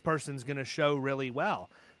this person's going to show really well.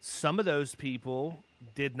 Some of those people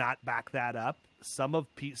did not back that up. Some of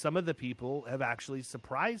the people have actually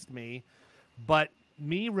surprised me, but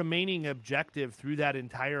me remaining objective through that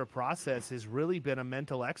entire process has really been a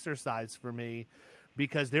mental exercise for me,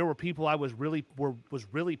 because there were people I was really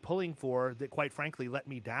pulling for that, quite frankly, let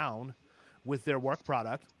me down with their work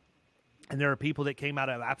product. And there are people that came out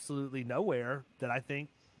of absolutely nowhere that I think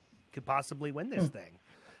could possibly win this thing.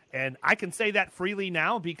 And I can say that freely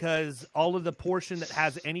now, because all of the portion that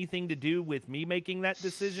has anything to do with me making that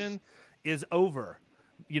decision is over.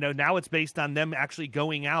 Now it's based on them actually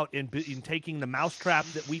going out and taking the mousetrap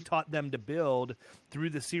that we taught them to build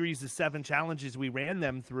through the series of 7 challenges we ran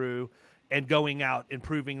them through, and going out and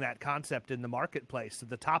proving that concept in the marketplace. So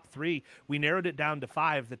the top 3, we narrowed it down to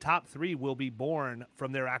 5. The top 3 will be born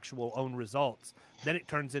from their actual own results. Then it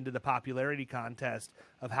turns into the popularity contest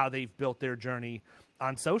of how they've built their journey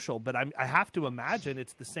on social. But I have to imagine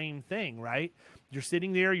it's the same thing, right? You're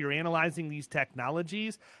sitting there, you're analyzing these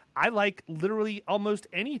technologies. I like literally almost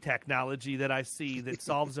any technology that I see that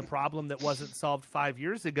solves a problem that wasn't solved 5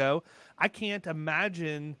 years ago. I can't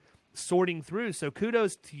imagine sorting through. So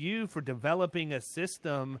kudos to you for developing a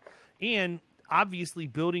system and obviously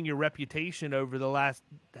building your reputation over the last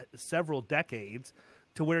several decades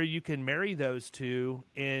to where you can marry those two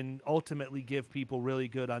and ultimately give people really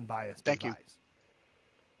good unbiased advice.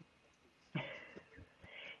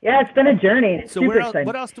 Yeah, it's been a journey. It's so super exciting.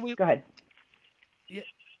 What else do we? Go ahead.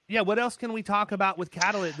 Yeah. What else can we talk about with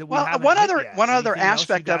Catalyit that we haven't one hit other yet? one other Anything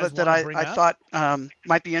aspect of it that I thought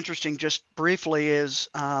might be interesting, just briefly, is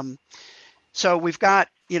so we've got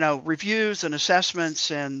reviews and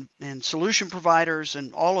assessments and solution providers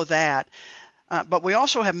and all of that, but we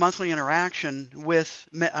also have monthly interaction with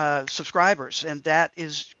subscribers, and that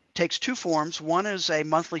takes 2 forms. One is a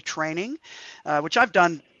monthly training, which I've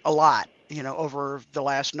done a lot, over the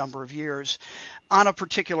last number of years, on a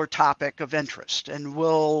particular topic of interest, and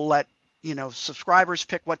we'll let subscribers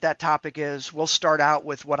pick what that topic is. We'll start out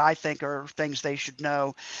with what I think are things they should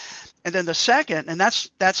know, and then the second, and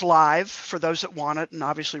that's live for those that want it, and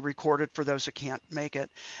obviously recorded for those that can't make it.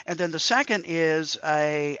 And then the second is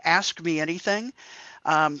a Ask Me Anything,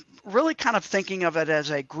 really kind of thinking of it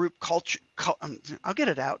as a group culture. I'll get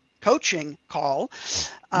it out. Coaching call,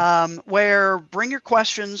 where bring your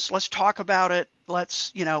questions, let's talk about it,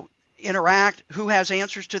 let's interact. Who has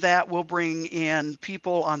answers to that? We'll bring in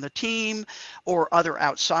people on the team or other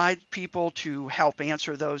outside people to help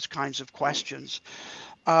answer those kinds of questions.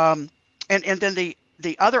 And then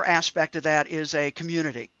the other aspect of that is a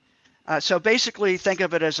community. So basically think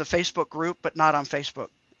of it as a Facebook group, but not on Facebook.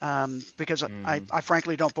 Because I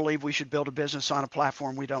frankly don't believe we should build a business on a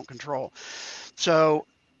platform we don't control. So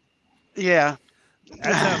yeah.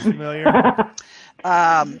 That sounds familiar.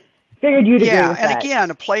 Figured you'd agree with and that.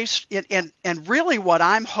 Again, a place, and really what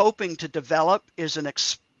I'm hoping to develop is an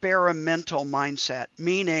experimental mindset,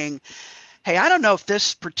 meaning, hey, I don't know if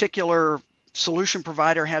this particular solution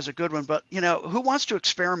provider has a good one, but who wants to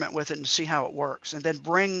experiment with it and see how it works, and then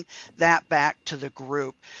bring that back to the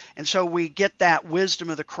group. And so we get that wisdom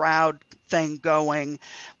of the crowd thing going,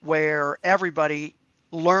 where everybody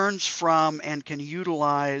learns from and can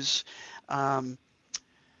utilize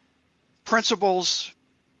principles,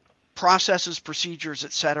 processes, procedures,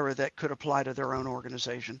 et cetera, that could apply to their own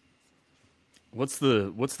organization. What's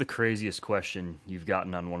the craziest question you've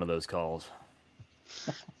gotten on one of those calls?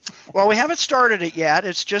 Well, we haven't started it yet.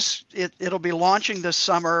 It's just it'll be launching this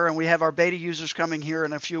summer, and we have our beta users coming here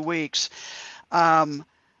in a few weeks. I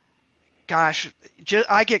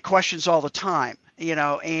get questions all the time,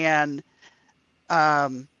 and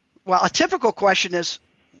well, a typical question is,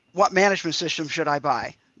 what management system should I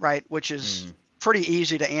buy, right? Which is pretty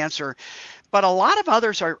easy to answer. But a lot of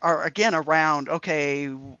others are again around,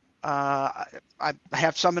 okay, I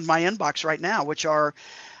have some in my inbox right now, which are,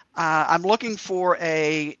 I'm looking for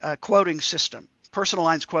a quoting system, personal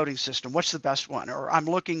lines quoting system. What's the best one? Or I'm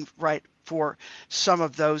looking for some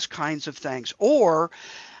of those kinds of things. Or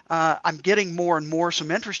I'm getting more and more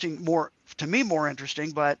more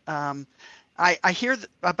interesting, but I hear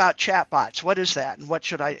about chatbots. What is that, and what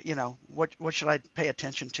should I, what should I pay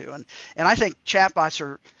attention to? And I think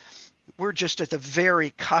chatbots we're just at the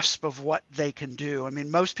very cusp of what they can do. I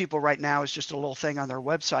mean, most people right now is just a little thing on their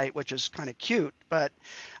website, which is kind of cute, but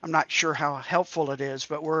I'm not sure how helpful it is.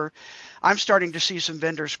 But I'm starting to see some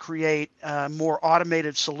vendors create more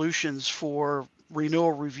automated solutions for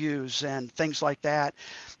renewal reviews and things like that,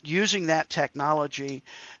 using that technology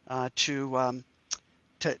to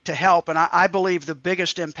help. And I believe the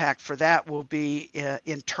biggest impact for that will be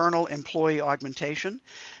internal employee augmentation,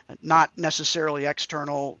 not necessarily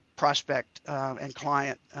external prospect and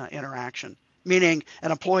client interaction. Meaning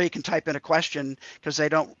an employee can type in a question because they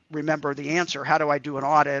don't remember the answer. How do I do an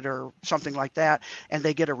audit or something like that? And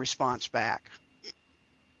they get a response back.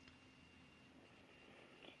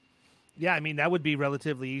 Yeah, I mean, that would be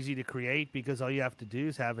relatively easy to create because all you have to do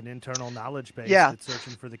is have an internal knowledge base Yeah. that's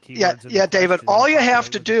searching for the keywords. Yeah, David, all you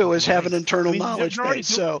have to do is have an internal knowledge base.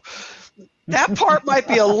 So that part might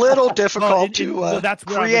be a little difficult to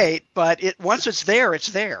create, but once it's there, it's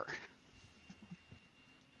there.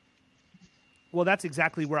 Well, that's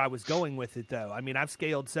exactly where I was going with it, though. I mean, I've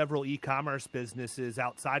scaled several e-commerce businesses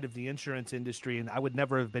outside of the insurance industry, and I would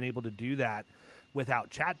never have been able to do that without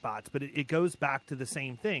chatbots. But it goes back to the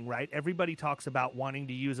same thing, right? Everybody talks about wanting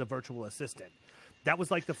to use a virtual assistant. That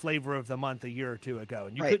was like the flavor of the month a year or two ago.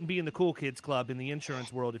 And you couldn't be in the cool kids club in the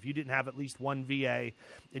insurance world if you didn't have at least one VA,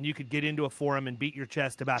 and you could get into a forum and beat your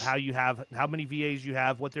chest about how many VAs you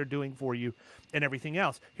have, what they're doing for you, and everything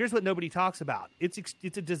else. Here's what nobody talks about. It's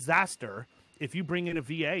a disaster if you bring in a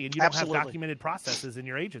VA and you don't have documented processes in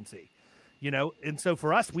your agency, And so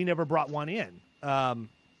for us, we never brought one in.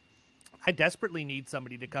 I desperately need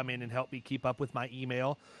somebody to come in and help me keep up with my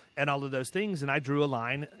email and all of those things. And I drew a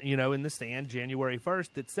line, in the sand January 1st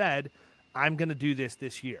that said, I'm going to do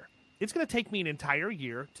this year. It's going to take me an entire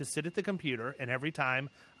year to sit at the computer, and every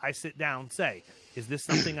time I sit down, say, is this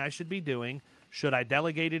something I should be doing? Should I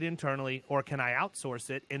delegate it internally, or can I outsource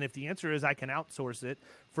it? And if the answer is I can outsource it,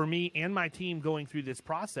 for me and my team going through this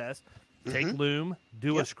process, take Loom,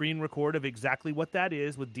 do a screen record of exactly what that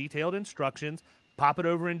is with detailed instructions, pop it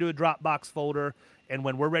over into a Dropbox folder, and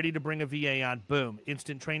when we're ready to bring a VA on, boom,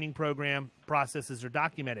 instant training program, processes are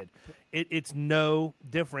documented. It's no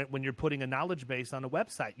different when you're putting a knowledge base on a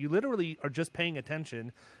website. You literally are just paying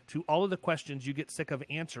attention to all of the questions you get sick of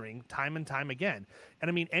answering time and time again. And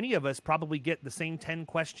I mean, any of us probably get the same 10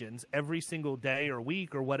 questions every single day or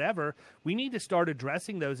week or whatever. We need to start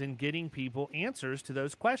addressing those and getting people answers to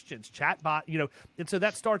those questions. Chatbot, and so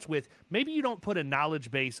that starts with, maybe you don't put a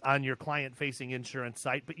knowledge base on your client-facing insurance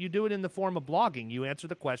site, but you do it in the form of blogging. You answer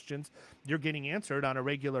the questions, you're getting answered on a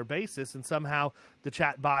regular basis, and somehow the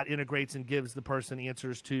chatbot integrates and gives the person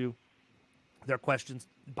answers to their questions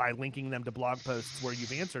by linking them to blog posts where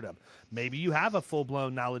you've answered them. Maybe you have a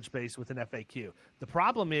full-blown knowledge base with an FAQ. The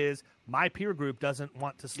problem is my peer group doesn't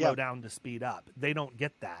want to slow down to speed up. They don't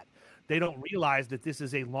get that. They don't realize that this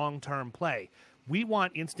is a long-term play. We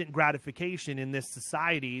want instant gratification in this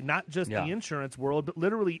society, not just the insurance world, but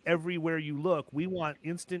literally everywhere you look. We want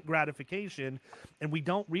instant gratification, and we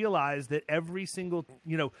don't realize that every single,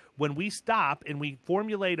 when we stop and we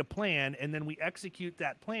formulate a plan and then we execute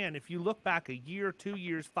that plan, if you look back a year, 2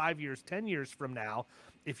 years, 5 years, 10 years from now,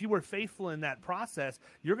 if you were faithful in that process,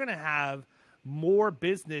 you're going to have more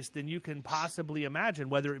business than you can possibly imagine,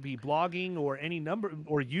 whether it be blogging or any number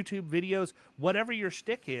or YouTube videos, whatever your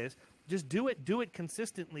shtick is. Just do it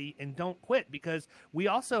consistently, and don't quit, because we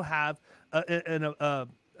also have a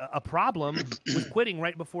problem with quitting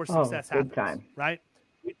right before success happens. Time. Right?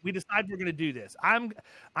 We decide we're going to do this. I'm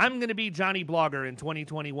going to be Johnny Blogger in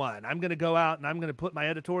 2021. I'm going to go out and I'm going to put my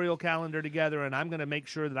editorial calendar together, and I'm going to make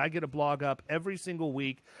sure that I get a blog up every single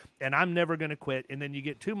week, and I'm never going to quit. And then you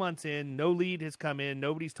get 2 months in, no lead has come in,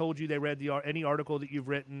 nobody's told you they read any article that you've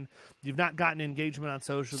written, you've not gotten engagement on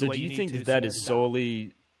social. So the way do you think need that is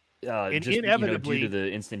solely just inevitably due to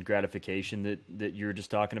the instant gratification that you're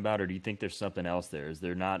just talking about, or do you think there's something else there? Is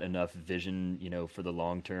there not enough vision, for the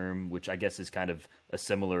long term, which I guess is kind of a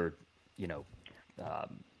similar,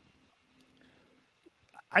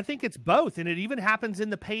 I think it's both, and it even happens in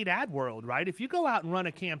the paid ad world, right? If you go out and run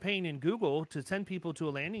a campaign in Google to send people to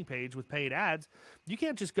a landing page with paid ads, you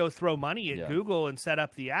can't just go throw money at Google and set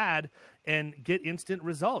up the ad and get instant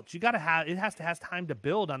results. You got to has time to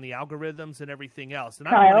build on the algorithms and everything else. And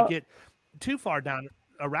I don't want to get too far down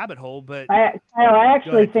a rabbit hole, but I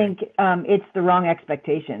actually think it's the wrong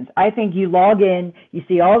expectations. I think you log in, you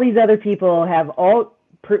see all these other people have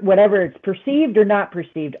whatever it's perceived or not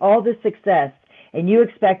perceived, all this success. And you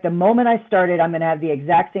expect the moment I started, I'm going to have the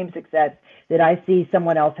exact same success that I see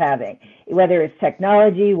someone else having, whether it's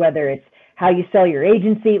technology, whether it's how you sell your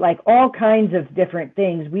agency, like all kinds of different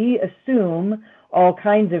things. We assume all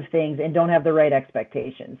kinds of things and don't have the right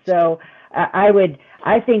expectations. So I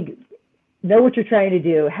think, know what you're trying to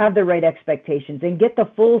do, have the right expectations, and get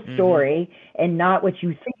the full story and not what you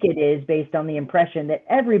think it is based on the impression that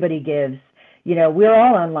everybody gives. We're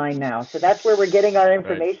all online now, so that's where we're getting our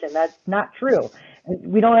information. Right. That's not true.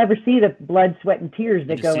 We don't ever see the blood, sweat, and tears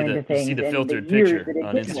that go into things. You see the filtered the years picture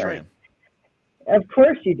on Instagram. Of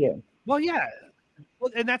course you do. Well, yeah.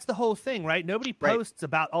 Well, and that's the whole thing, right? Nobody posts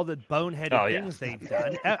about all the boneheaded things they've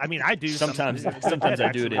done. I mean, I do. Sometimes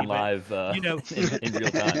I do it in live, in real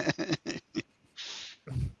time.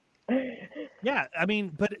 Yeah, I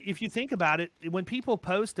mean, but if you think about it, when people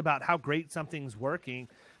post about how great something's working,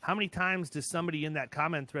 how many times does somebody in that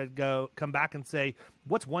comment thread come back and say,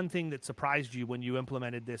 what's one thing that surprised you when you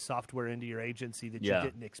implemented this software into your agency that you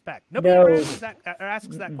didn't expect? Nobody ever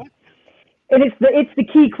asks that question. And it's the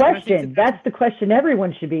key question. That's the question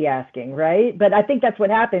everyone should be asking, right? But I think that's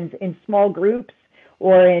what happens in small groups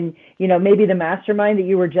or in, maybe the mastermind that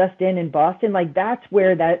you were just in Boston. Like, that's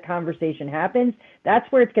where that conversation happens.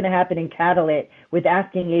 That's where it's going to happen in Catalyit, with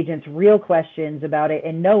asking agents real questions about it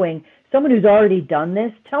and knowing someone who's already done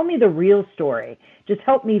this. Tell me the real story. Just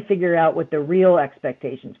help me figure out what the real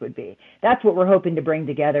expectations would be. That's what we're hoping to bring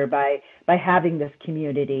together by having this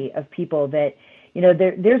community of people that,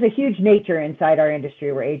 there's a huge nature inside our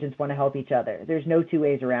industry where agents want to help each other. There's no two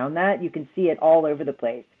ways around that. You can see it all over the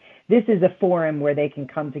place. This is a forum where they can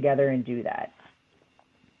come together and do that.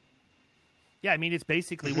 Yeah, I mean, it's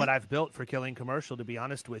basically what I've built for Killing Commercial, to be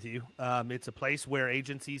honest with you. It's a place where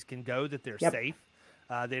agencies can go that they're safe.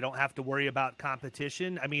 They don't have to worry about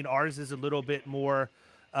competition. I mean, ours is a little bit more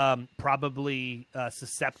probably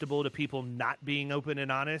susceptible to people not being open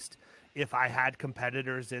and honest. If I had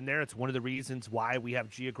competitors in there, it's one of the reasons why we have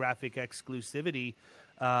geographic exclusivity.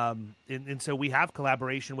 And so we have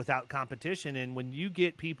collaboration without competition. And when you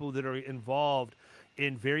get people that are involved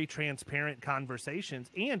in very transparent conversations,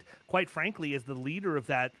 and quite frankly, as the leader of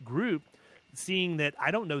that group, seeing that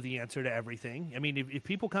I don't know the answer to everything. I mean, if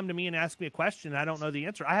people come to me and ask me a question and I don't know the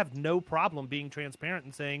answer, I have no problem being transparent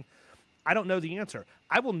and saying, I don't know the answer.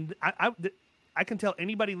 I can tell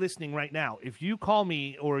anybody listening right now, if you call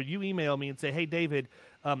me or you email me and say, hey, David,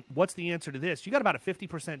 what's the answer to this? You got about a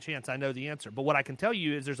 50% chance I know the answer. But what I can tell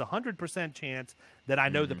you is there's a 100% chance that I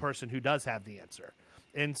know the person who does have the answer.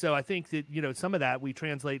 And so I think that, some of that we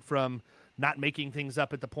translate from not making things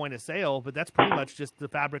up at the point of sale, but that's pretty much just the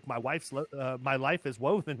fabric my life is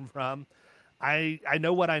woven from. I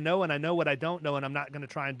know what I know and I know what I don't know, and I'm not going to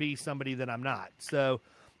try and be somebody that I'm not. So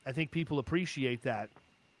I think people appreciate that.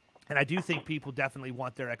 And I do think people definitely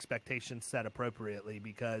want their expectations set appropriately,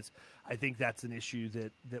 because I think that's an issue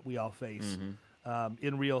that we all face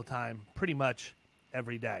in real time pretty much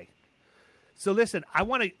every day. So listen, I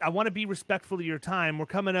want to be respectful of your time. We're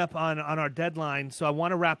coming up on our deadline, so I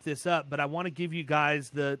want to wrap this up, but I want to give you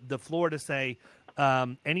guys the floor to say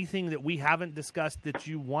anything that we haven't discussed that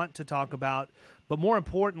you want to talk about. But more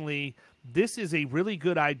importantly, this is a really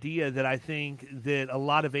good idea that I think that a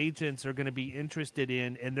lot of agents are going to be interested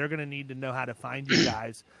in, and they're going to need to know how to find you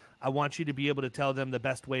guys. I want you to be able to tell them the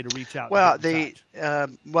best way to reach out. Well, the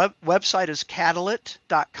website is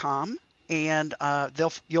catalyit.com. And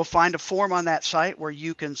you'll find a form on that site where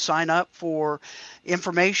you can sign up for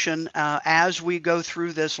information as we go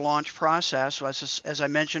through this launch process. So as I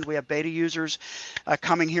mentioned, we have beta users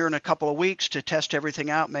coming here in a couple of weeks to test everything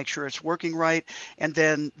out, make sure it's working right. And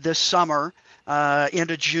then this summer,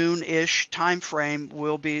 into June-ish timeframe,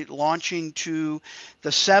 we'll be launching to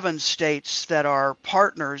the 7 states that are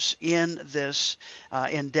partners in this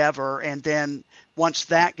endeavor. And then once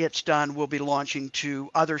that gets done, we'll be launching to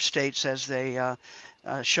other states as they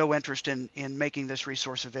show interest in making this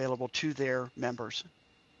resource available to their members.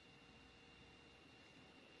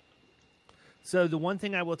 So the one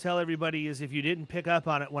thing I will tell everybody is, if you didn't pick up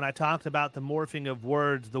on it when I talked about the morphing of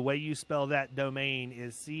words, the way you spell that domain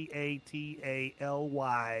is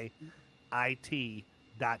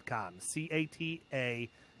CATALYIT.com.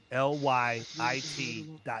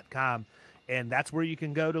 CATALYIT.com. And that's where you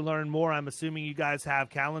can go to learn more. I'm assuming you guys have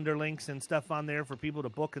calendar links and stuff on there for people to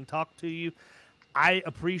book and talk to you. I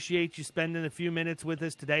appreciate you spending a few minutes with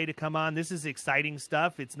us today to come on. This is exciting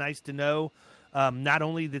stuff. It's nice to know not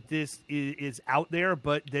only that this is out there,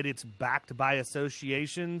 but that it's backed by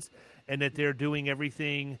associations and that they're doing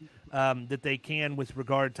everything that they can with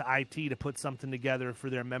regard to IT to put something together for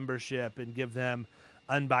their membership and give them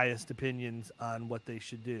unbiased opinions on what they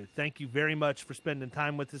should do. Thank you very much for spending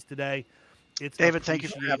time with us today. It's David, thank you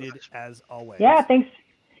for having us. As always. Yeah, thanks.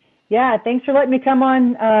 Yeah, thanks for letting me come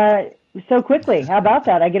on so quickly. How about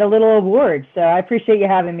that? I get a little award, so I appreciate you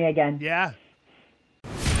having me again. Yeah.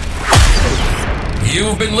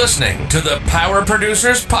 You've been listening to the Power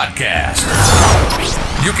Producers Podcast.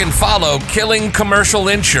 You can follow Killing Commercial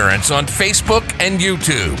Insurance on Facebook and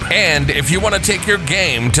YouTube. And if you want to take your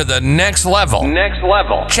game to the next level,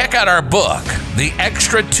 check out our book, The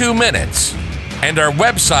Extra 2 Minutes, and our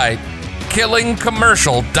website,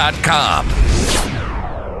 killingcommercial.com.